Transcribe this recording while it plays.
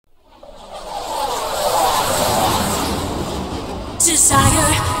desire,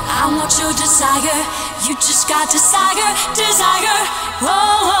 I want your desire. You just got desire, desire. Oh,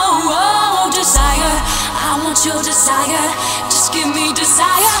 oh, oh, desire. I want your desire. Just give me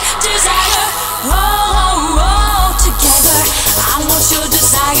desire, desire. Oh, oh, oh, together. I want your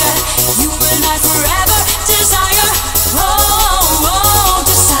desire. You and I forever, desire. Oh, oh, oh,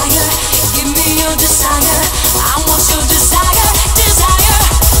 desire. Give me your desire. I want your desire, desire.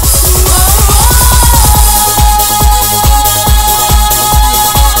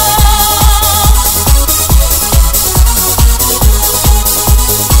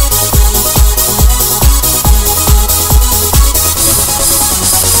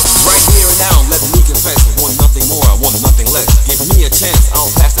 I'll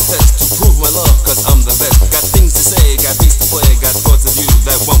pass the test to prove my love, cause I'm the best. Got things to say, got beats to play, got thoughts of you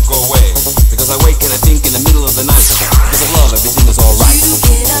that won't go away. Because I wake and I think in the middle of the night. Because of love, everything is alright. You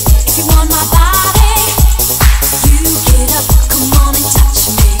get up if you want my body. You get up, come on and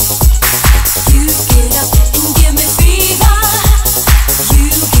touch me. You get up and give me fever. You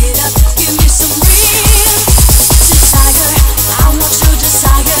get up, give me some real desire. I want your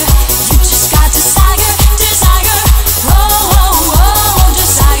desire. You just got desire, desire. Oh, oh, oh,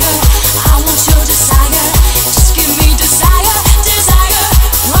 desire. I want your desire. Just give me desire, desire.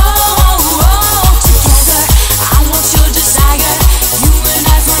 Oh, oh, oh, together. I want your desire. You and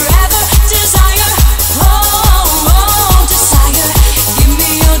I forever, desire. Oh, oh, desire. Give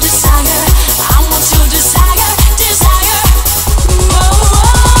me your desire. I want your desire, desire.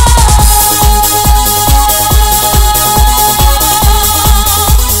 Oh,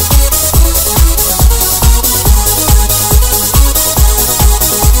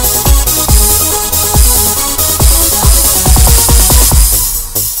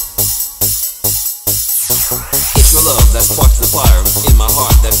 It's your love that sparks the fire in my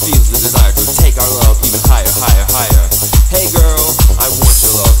heart that feels the desire to take our love even higher, higher, higher. Hey girl, I want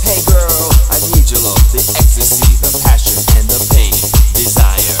your love. Hey girl, I need your love. The ecstasy, the passion, and the pain.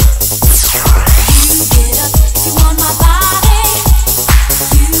 Desire. you get up if you want my body.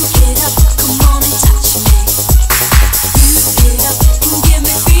 You get up, come on and touch me. You get up and give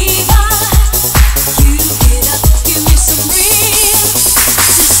me fever. You get up, give me some real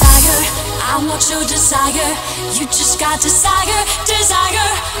desire. I want your desire. You just got desire, desire.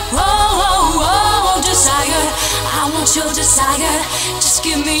 Oh, oh, oh, desire. I want your desire. Just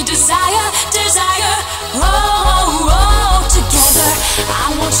give me desire, desire. Oh, oh, oh, together.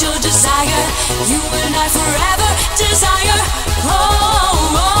 I want your desire. You and I forever, desire. Oh,